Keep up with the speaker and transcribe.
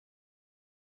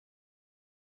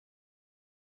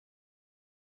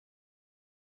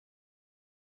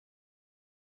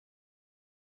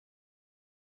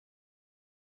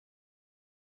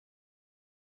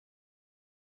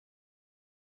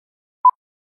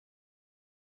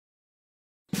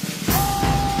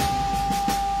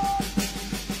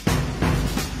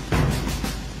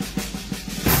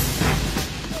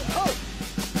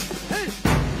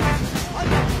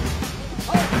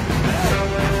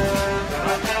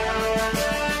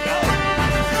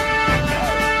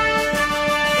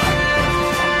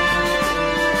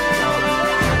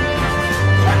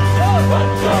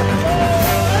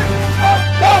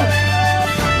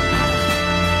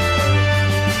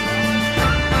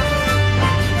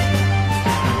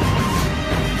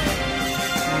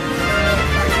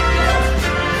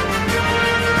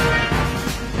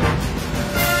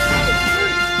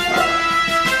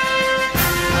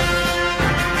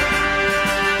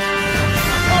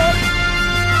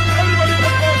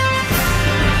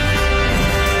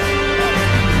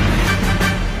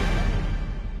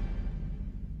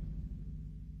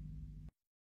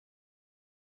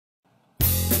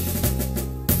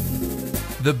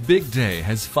The big day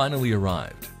has finally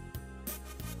arrived.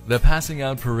 The passing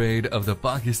out parade of the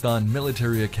Pakistan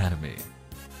Military Academy.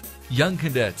 Young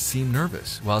cadets seem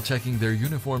nervous while checking their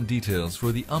uniform details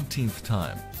for the umpteenth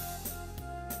time.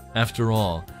 After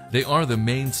all, they are the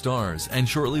main stars and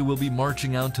shortly will be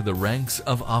marching out to the ranks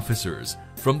of officers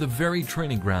from the very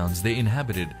training grounds they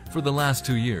inhabited for the last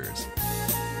 2 years.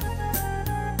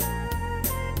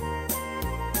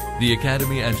 The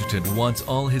Academy Adjutant wants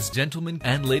all his gentlemen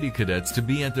and lady cadets to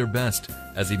be at their best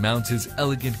as he mounts his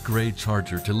elegant gray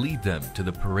charger to lead them to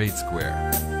the parade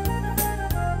square.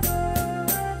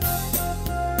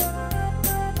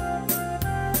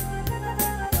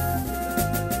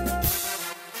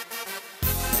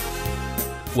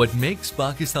 What makes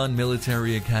Pakistan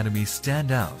Military Academy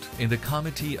stand out in the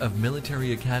Committee of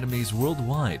Military Academies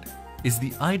worldwide is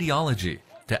the ideology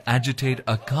to agitate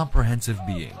a comprehensive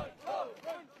being.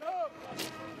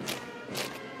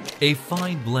 A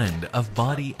fine blend of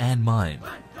body and mind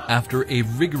after a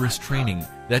rigorous training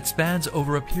that spans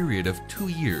over a period of 2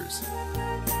 years.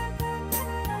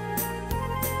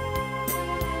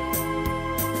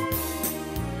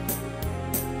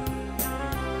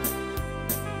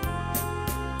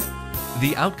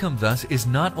 The outcome thus is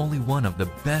not only one of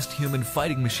the best human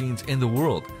fighting machines in the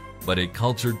world, but a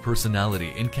cultured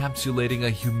personality encapsulating a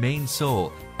humane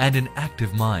soul and an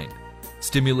active mind,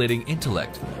 stimulating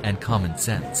intellect and common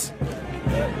sense.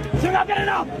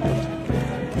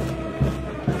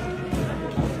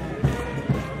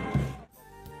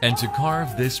 And to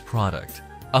carve this product,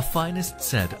 a finest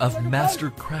set of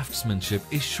master craftsmanship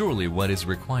is surely what is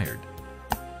required.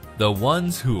 The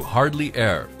ones who hardly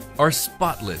err are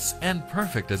spotless and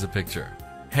perfect as a picture,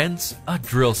 hence a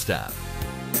drill staff.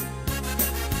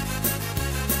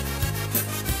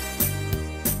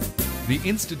 The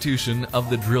institution of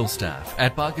the drill staff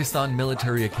at Pakistan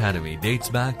Military Academy dates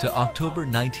back to October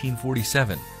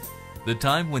 1947, the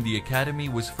time when the academy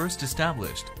was first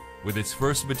established, with its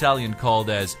first battalion called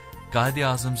as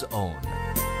Quaid-e-Azam's Own.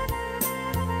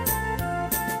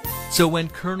 So when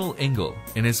Colonel Ingle,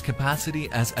 in his capacity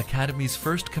as Academy's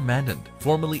first commandant,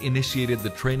 formally initiated the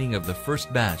training of the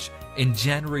first batch in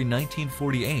January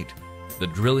 1948, the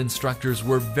drill instructors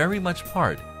were very much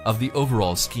part of the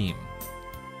overall scheme.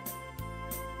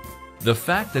 The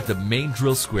fact that the main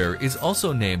drill square is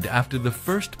also named after the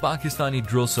first Pakistani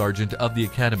drill sergeant of the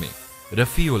academy,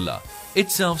 Rafiullah,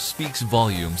 itself speaks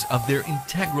volumes of their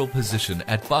integral position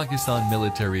at Pakistan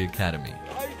Military Academy.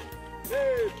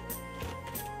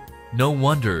 No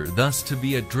wonder, thus, to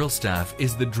be a drill staff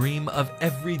is the dream of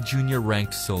every junior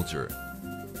ranked soldier.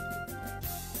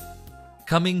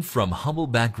 Coming from humble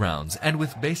backgrounds and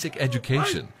with basic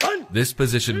education, this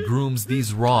position grooms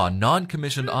these raw,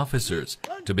 non-commissioned officers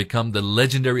to become the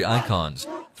legendary icons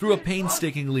through a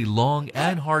painstakingly long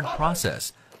and hard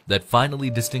process that finally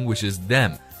distinguishes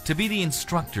them to be the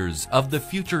instructors of the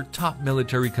future top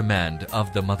military command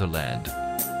of the motherland.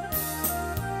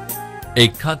 A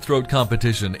cutthroat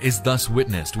competition is thus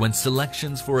witnessed when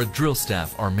selections for a drill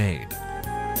staff are made.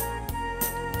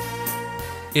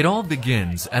 It all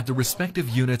begins at the respective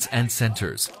units and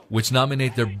centers, which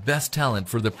nominate their best talent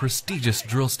for the prestigious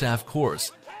drill staff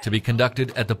course to be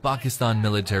conducted at the Pakistan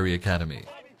Military Academy.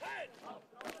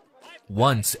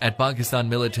 Once at Pakistan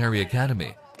Military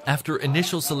Academy, after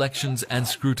initial selections and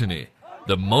scrutiny,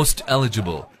 the most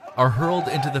eligible are hurled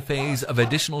into the phase of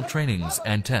additional trainings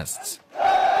and tests.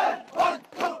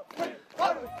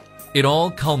 It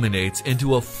all culminates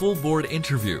into a full board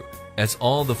interview as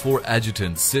all the 4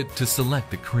 adjutants sit to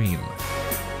select the cream.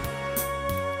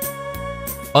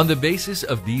 On the basis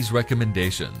of these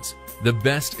recommendations, the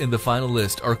best in the final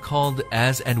list are called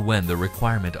as and when the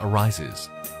requirement arises.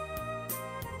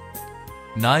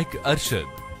 Naik Arshad,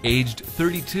 aged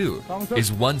 32,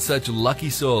 is one such lucky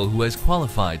soul who has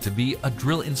qualified to be a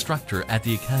drill instructor at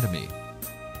the academy.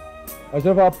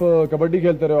 Ashraf, आप कबड्डी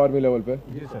खेलते रहे army level पे?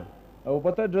 जी sir. वो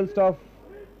पता है drill staff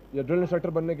या drill instructor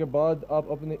बनने के बाद आप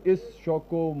अपने इस शौक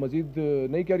को मजीद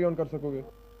नहीं कैरी ऑन कर सकोगे?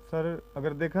 सर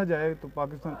अगर देखा जाए तो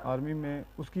पाकिस्तान आर्मी में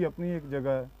उसकी अपनी एक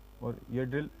जगह है और ये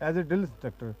drill as a drill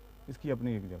instructor इसकी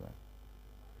अपनी एक जगह है।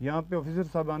 यहाँ पे ऑफिसर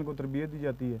साहबान को तरबियत दी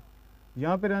जाती है।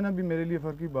 यहाँ पे रहना भी मेरे लिए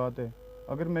फ़र्क की बात है।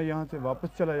 अगर मैं यहाँ से वापस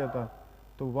चला जाता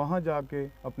तो वहाँ जाके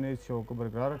अपने इस शौक को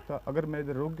बरकरार रखता। अगर मैं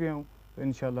इधर रुक गया हूँ तो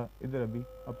इंशाल्लाह इधर अभी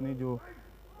अपनी जो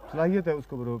सलाहियत है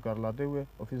उसको बरकरार लाते हुए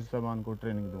ऑफिसर साहबान को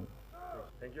ट्रेनिंग दूँगा।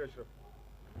 Thank you, Ashraf.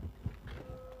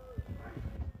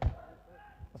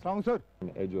 Assalamu sir.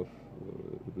 Edge of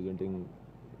representing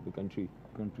the country.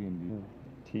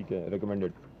 ठीक है,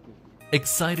 recommended.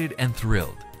 Excited and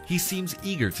thrilled, he seems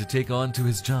eager to take on to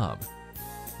his job.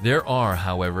 There are,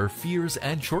 however, fears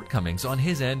and shortcomings on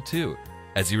his end too,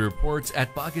 as he reports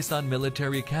at Pakistan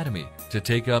Military Academy to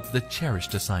take up the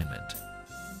cherished assignment.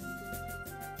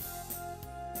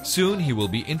 Soon he will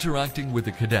be interacting with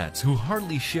the cadets who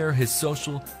hardly share his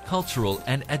social, cultural,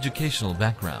 and educational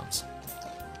backgrounds.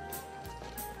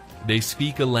 They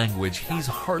speak a language he's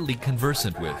hardly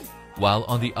conversant with, while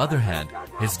on the other hand,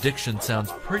 his diction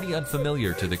sounds pretty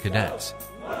unfamiliar to the cadets.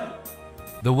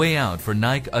 The way out for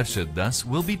Naik Arshad thus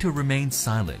will be to remain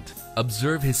silent,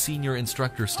 observe his senior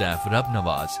instructor staff Rab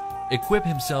Nawaz, equip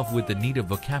himself with the needed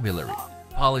vocabulary,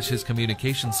 polish his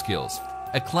communication skills,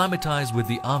 acclimatize with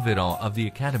the environment of the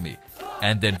academy,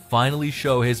 and then finally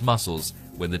show his muscles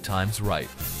when the time's right.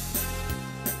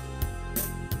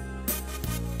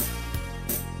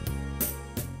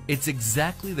 It's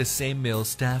exactly the same mill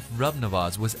staff Rab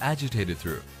Nawaz was agitated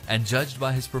through, and judged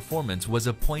by his performance was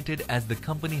appointed as the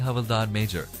Company Havildar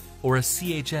Major, or a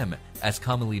CHM as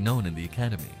commonly known in the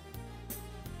academy.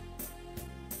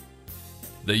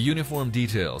 The uniform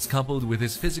details coupled with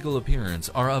his physical appearance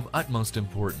are of utmost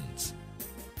importance.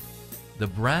 The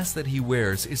brass that he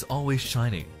wears is always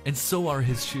shining, and so are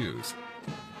his shoes.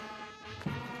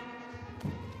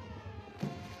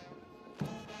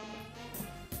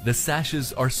 The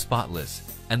sashes are spotless,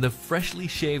 and the freshly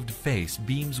shaved face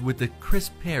beams with the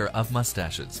crisp pair of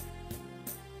mustaches.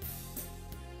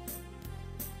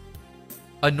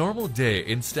 A normal day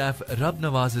in Staff Rab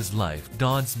Nawaz's life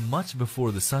dawns much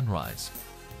before the sunrise.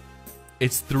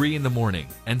 It's 3 in the morning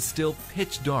and still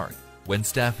pitch dark when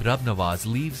Staff Rab Nawaz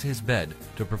leaves his bed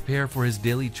to prepare for his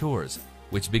daily chores,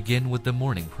 which begin with the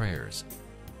morning prayers.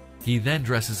 He then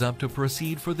dresses up to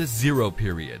proceed for the 0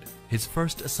 period, his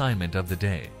first assignment of the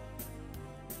day.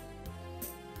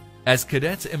 As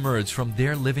cadets emerge from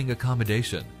their living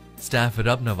accommodation, Staff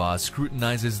Rab Nawaz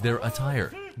scrutinizes their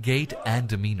attire, gait, and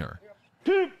demeanor.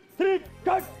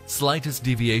 Slightest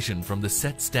deviation from the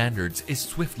set standards is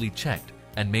swiftly checked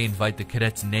and may invite the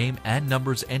cadet's name and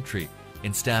numbers entry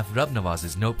in Staff Rab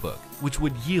Nawaz's notebook, which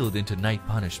would yield into night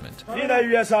punishment.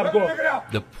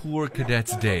 The poor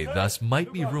cadet's day thus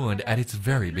might be ruined at its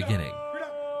very beginning.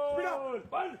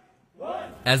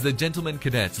 As the gentlemen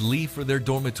cadets leave for their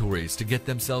dormitories to get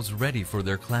themselves ready for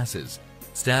their classes,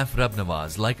 Staff Rab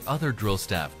Nawaz, like other drill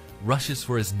staff, rushes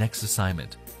for his next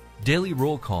assignment, daily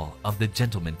roll call of the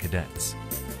gentlemen cadets.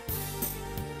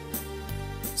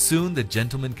 Soon the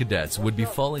gentlemen cadets would be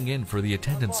falling in for the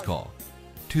attendance call.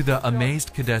 To the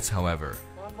amazed cadets, however,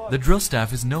 the drill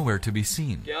staff is nowhere to be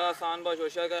seen.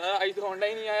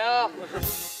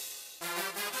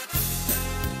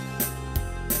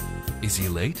 Is he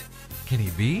late? Can he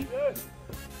be?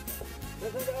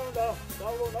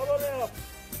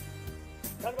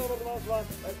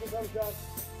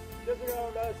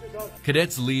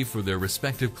 Cadets leave for their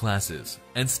respective classes,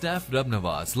 and Staff Rab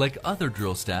Nawaz, like other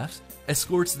drill staffs,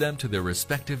 escorts them to their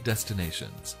respective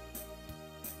destinations.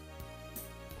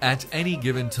 At any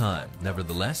given time,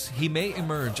 nevertheless, he may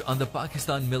emerge on the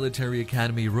Pakistan Military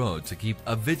Academy road to keep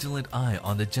a vigilant eye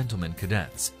on the gentlemen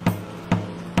cadets.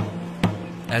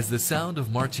 As the sound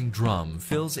of marching drum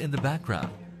fills in the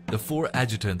background, the 4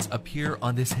 adjutants appear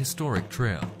on this historic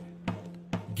trail.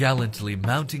 Gallantly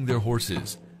mounting their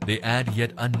horses, they add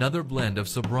yet another blend of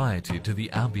sobriety to the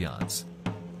ambiance.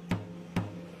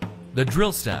 The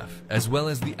drill staff, as well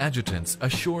as the adjutants,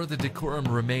 assure the decorum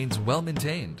remains well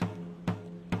maintained.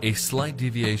 A slight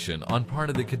deviation on part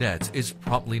of the cadets is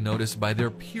promptly noticed by their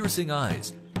piercing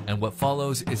eyes, and what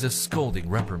follows is a scolding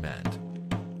reprimand.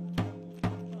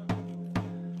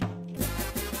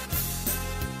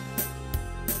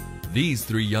 These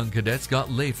 3 young cadets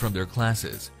got late from their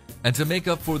classes, and to make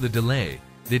up for the delay,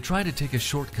 they try to take a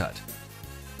shortcut.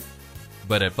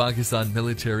 But at Pakistan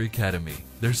Military Academy,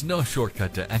 there's no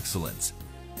shortcut to excellence.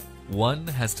 One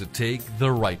has to take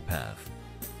the right path.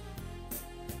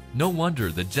 No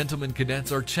wonder the gentlemen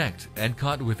cadets are checked and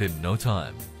caught within no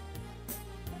time.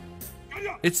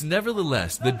 It's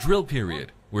nevertheless the drill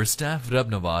period where Staff Rab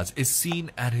Nawaz is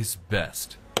seen at his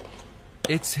best.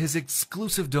 It's his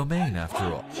exclusive domain after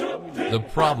all. The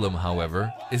problem,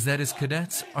 however, is that his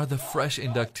cadets are the fresh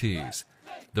inductees,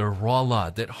 the raw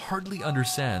lot that hardly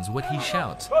understands what he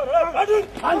shouts,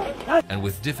 and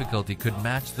with difficulty could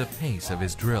match the pace of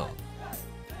his drill.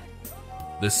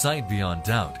 The sight beyond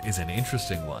doubt is an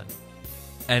interesting one.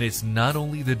 And it's not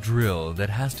only the drill that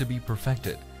has to be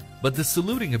perfected, but the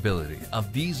saluting ability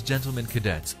of these gentlemen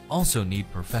cadets also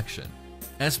need perfection.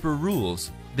 As per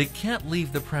rules, they can't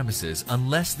leave the premises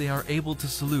unless they are able to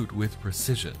salute with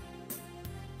precision.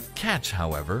 Catch,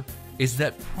 however, is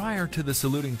that prior to the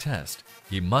saluting test,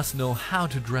 he must know how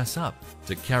to dress up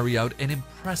to carry out an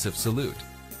impressive salute.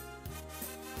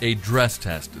 A dress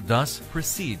test thus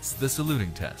precedes the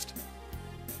saluting test.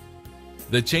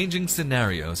 The changing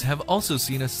scenarios have also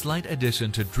seen a slight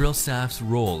addition to drill staff's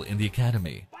role in the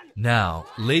academy. Now,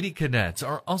 lady cadets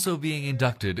are also being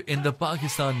inducted in the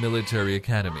Pakistan Military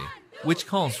Academy, which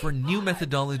calls for new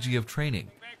methodology of training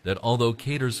that, although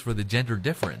caters for the gender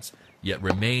difference, yet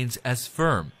remains as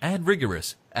firm and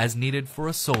rigorous as needed for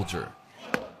a soldier.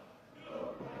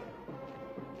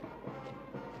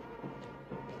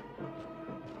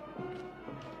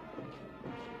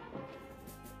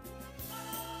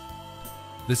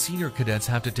 The senior cadets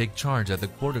have to take charge at the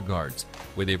quarter guards,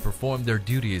 where they perform their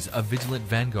duties of vigilant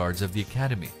vanguards of the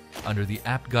academy under the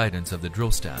apt guidance of the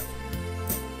drill staff.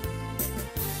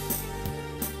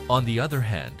 On the other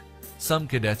hand, some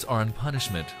cadets are on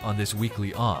punishment on this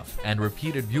weekly off, and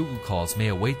repeated bugle calls may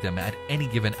await them at any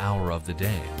given hour of the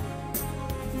day.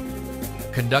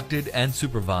 Conducted and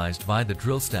supervised by the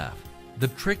drill staff, the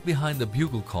trick behind the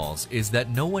bugle calls is that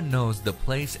no one knows the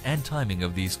place and timing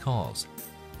of these calls.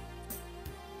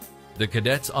 The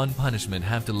cadets on punishment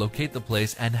have to locate the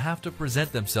place and have to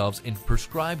present themselves in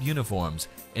prescribed uniforms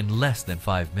in less than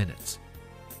 5 minutes.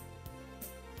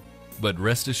 But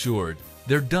rest assured,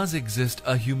 there does exist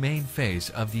a humane face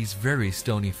of these very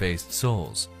stony-faced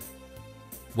souls.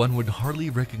 One would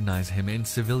hardly recognize him in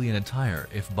civilian attire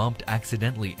if bumped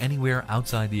accidentally anywhere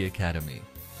outside the academy.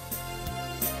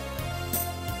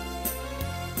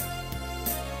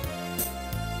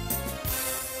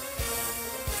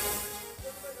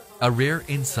 A rare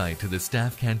insight to the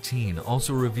staff canteen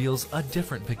also reveals a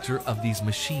different picture of these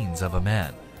machines of a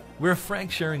man, where a frank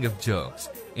sharing of jokes,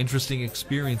 interesting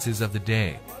experiences of the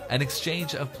day, and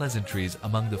exchange of pleasantries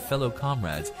among the fellow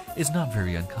comrades is not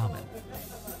very uncommon.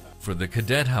 For the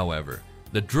cadet, however,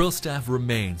 the drill staff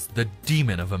remains the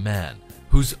demon of a man,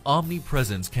 whose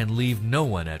omnipresence can leave no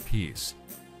one at peace.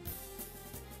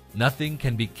 Nothing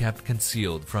can be kept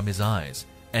concealed from his eyes,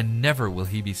 and never will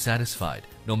he be satisfied,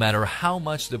 no matter how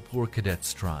much the poor cadet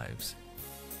strives.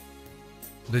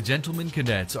 The gentlemen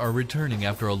cadets are returning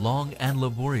after a long and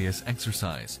laborious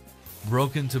exercise.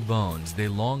 Broken to bones, they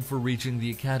long for reaching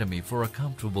the academy for a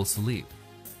comfortable sleep.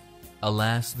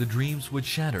 Alas, the dreams would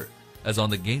shatter, as on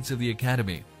the gates of the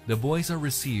academy, the boys are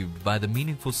received by the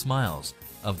meaningful smiles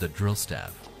of the drill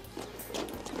staff.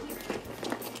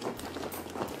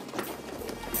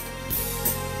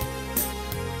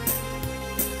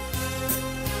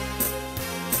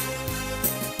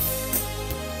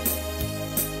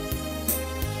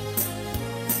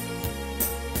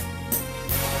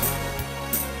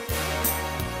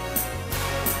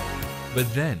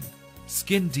 But then,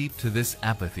 skin deep to this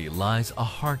apathy lies a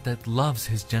heart that loves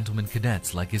his gentlemen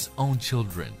cadets like his own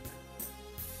children.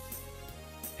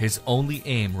 His only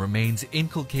aim remains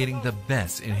inculcating the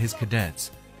best in his cadets,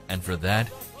 and for that,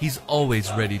 he's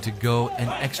always ready to go an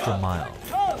extra mile.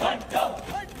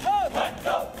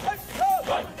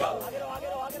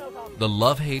 The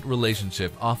love-hate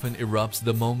relationship often erupts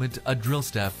the moment a drill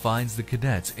staff finds the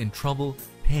cadets in trouble,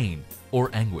 pain,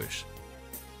 or anguish.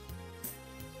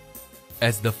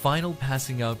 As the final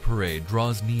passing out parade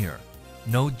draws near,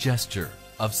 no gesture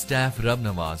of Staff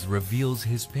Rabnawaz reveals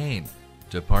his pain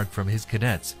to part from his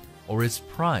cadets or his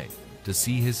pride to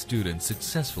see his students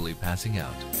successfully passing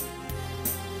out.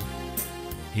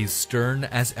 He's stern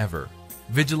as ever,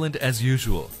 vigilant as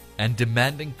usual, and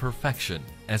demanding perfection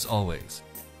as always.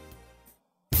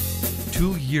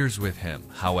 2 years with him,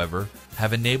 however,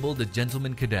 have enabled the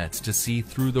gentlemen cadets to see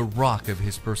through the rock of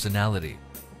his personality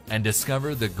and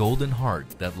discover the golden heart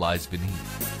that lies beneath.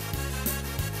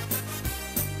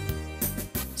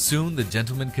 Soon the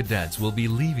gentlemen cadets will be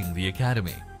leaving the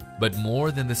academy, but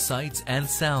more than the sights and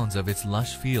sounds of its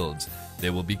lush fields, they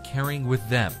will be carrying with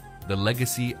them the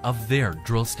legacy of their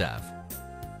drill staff.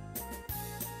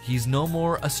 He's no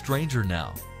more a stranger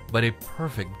now, but a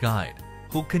perfect guide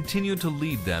who'll continue to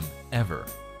lead them ever.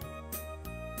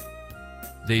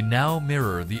 They now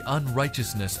mirror the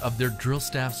unrighteousness of their drill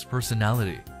staff's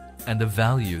personality, and the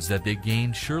values that they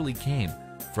gained surely came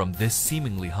from this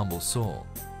seemingly humble soul.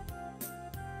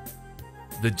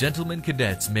 The gentlemen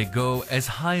cadets may go as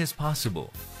high as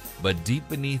possible, but deep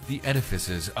beneath the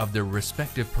edifices of their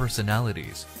respective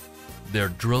personalities, their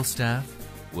drill staff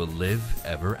will live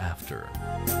ever after.